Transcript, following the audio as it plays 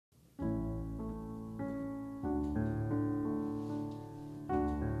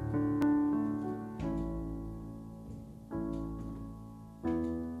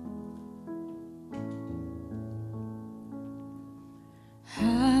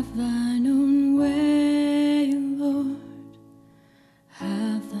Have thine own way, Lord,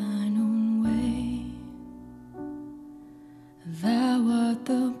 have thine own way. Thou art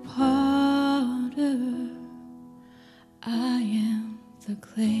the potter, I am the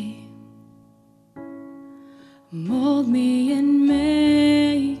clay. Mold me and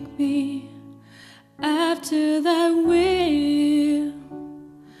make me after thy will,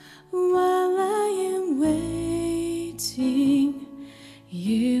 while I am waiting,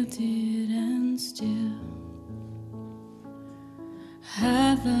 yielded and still.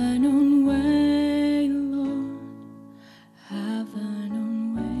 Have thine own way, Lord, have thine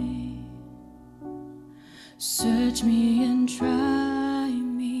own way. Search me and try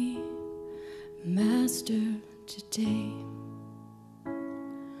me, Master, today.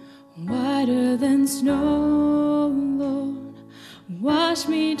 Whiter than snow, Lord, wash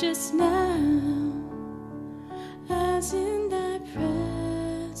me just now, as in thy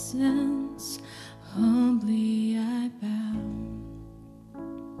presence humbly I bow.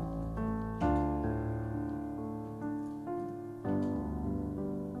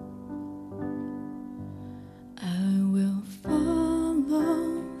 I will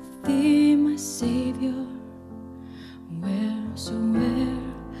follow thee, my Savior, wheresoever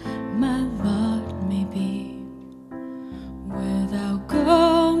my lot may be. Where thou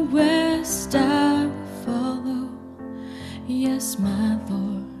goest, I will follow. Yes, my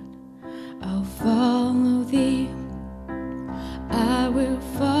Lord, I'll follow thee. I will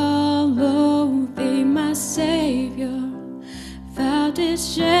follow thee, my Savior. Thou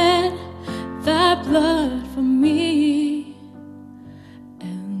didst shed thy blood for me,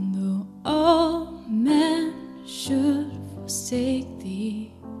 and though all men should forsake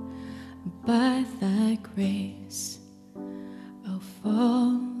thee, by thy grace I'll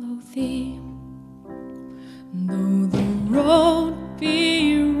follow thee. Though the road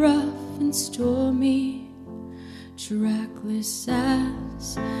be rough and stormy, trackless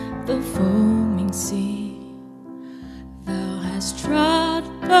as the foaming sea, thou hast trod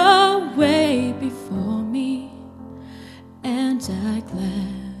the way before me, and I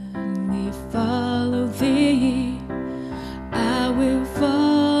gladly follow thee. I will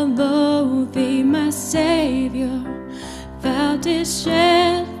follow thee, my Savior. Thou didst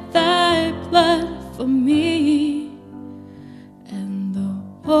shed thy blood for me, and though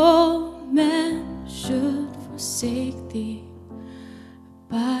all men should forsake thee,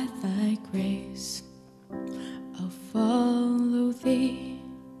 by thy grace I'll follow thee.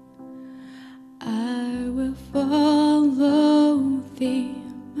 I will follow thee,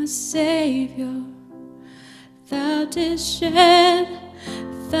 my Savior. Thou didst shed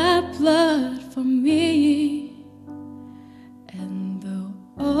thy blood for me, and though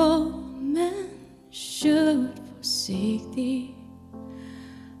all men should forsake thee,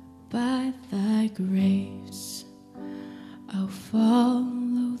 by thy grace I'll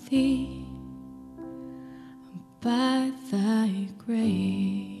follow thee. By thy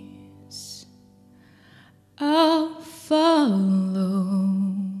grace I'll follow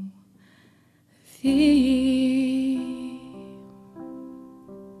thee.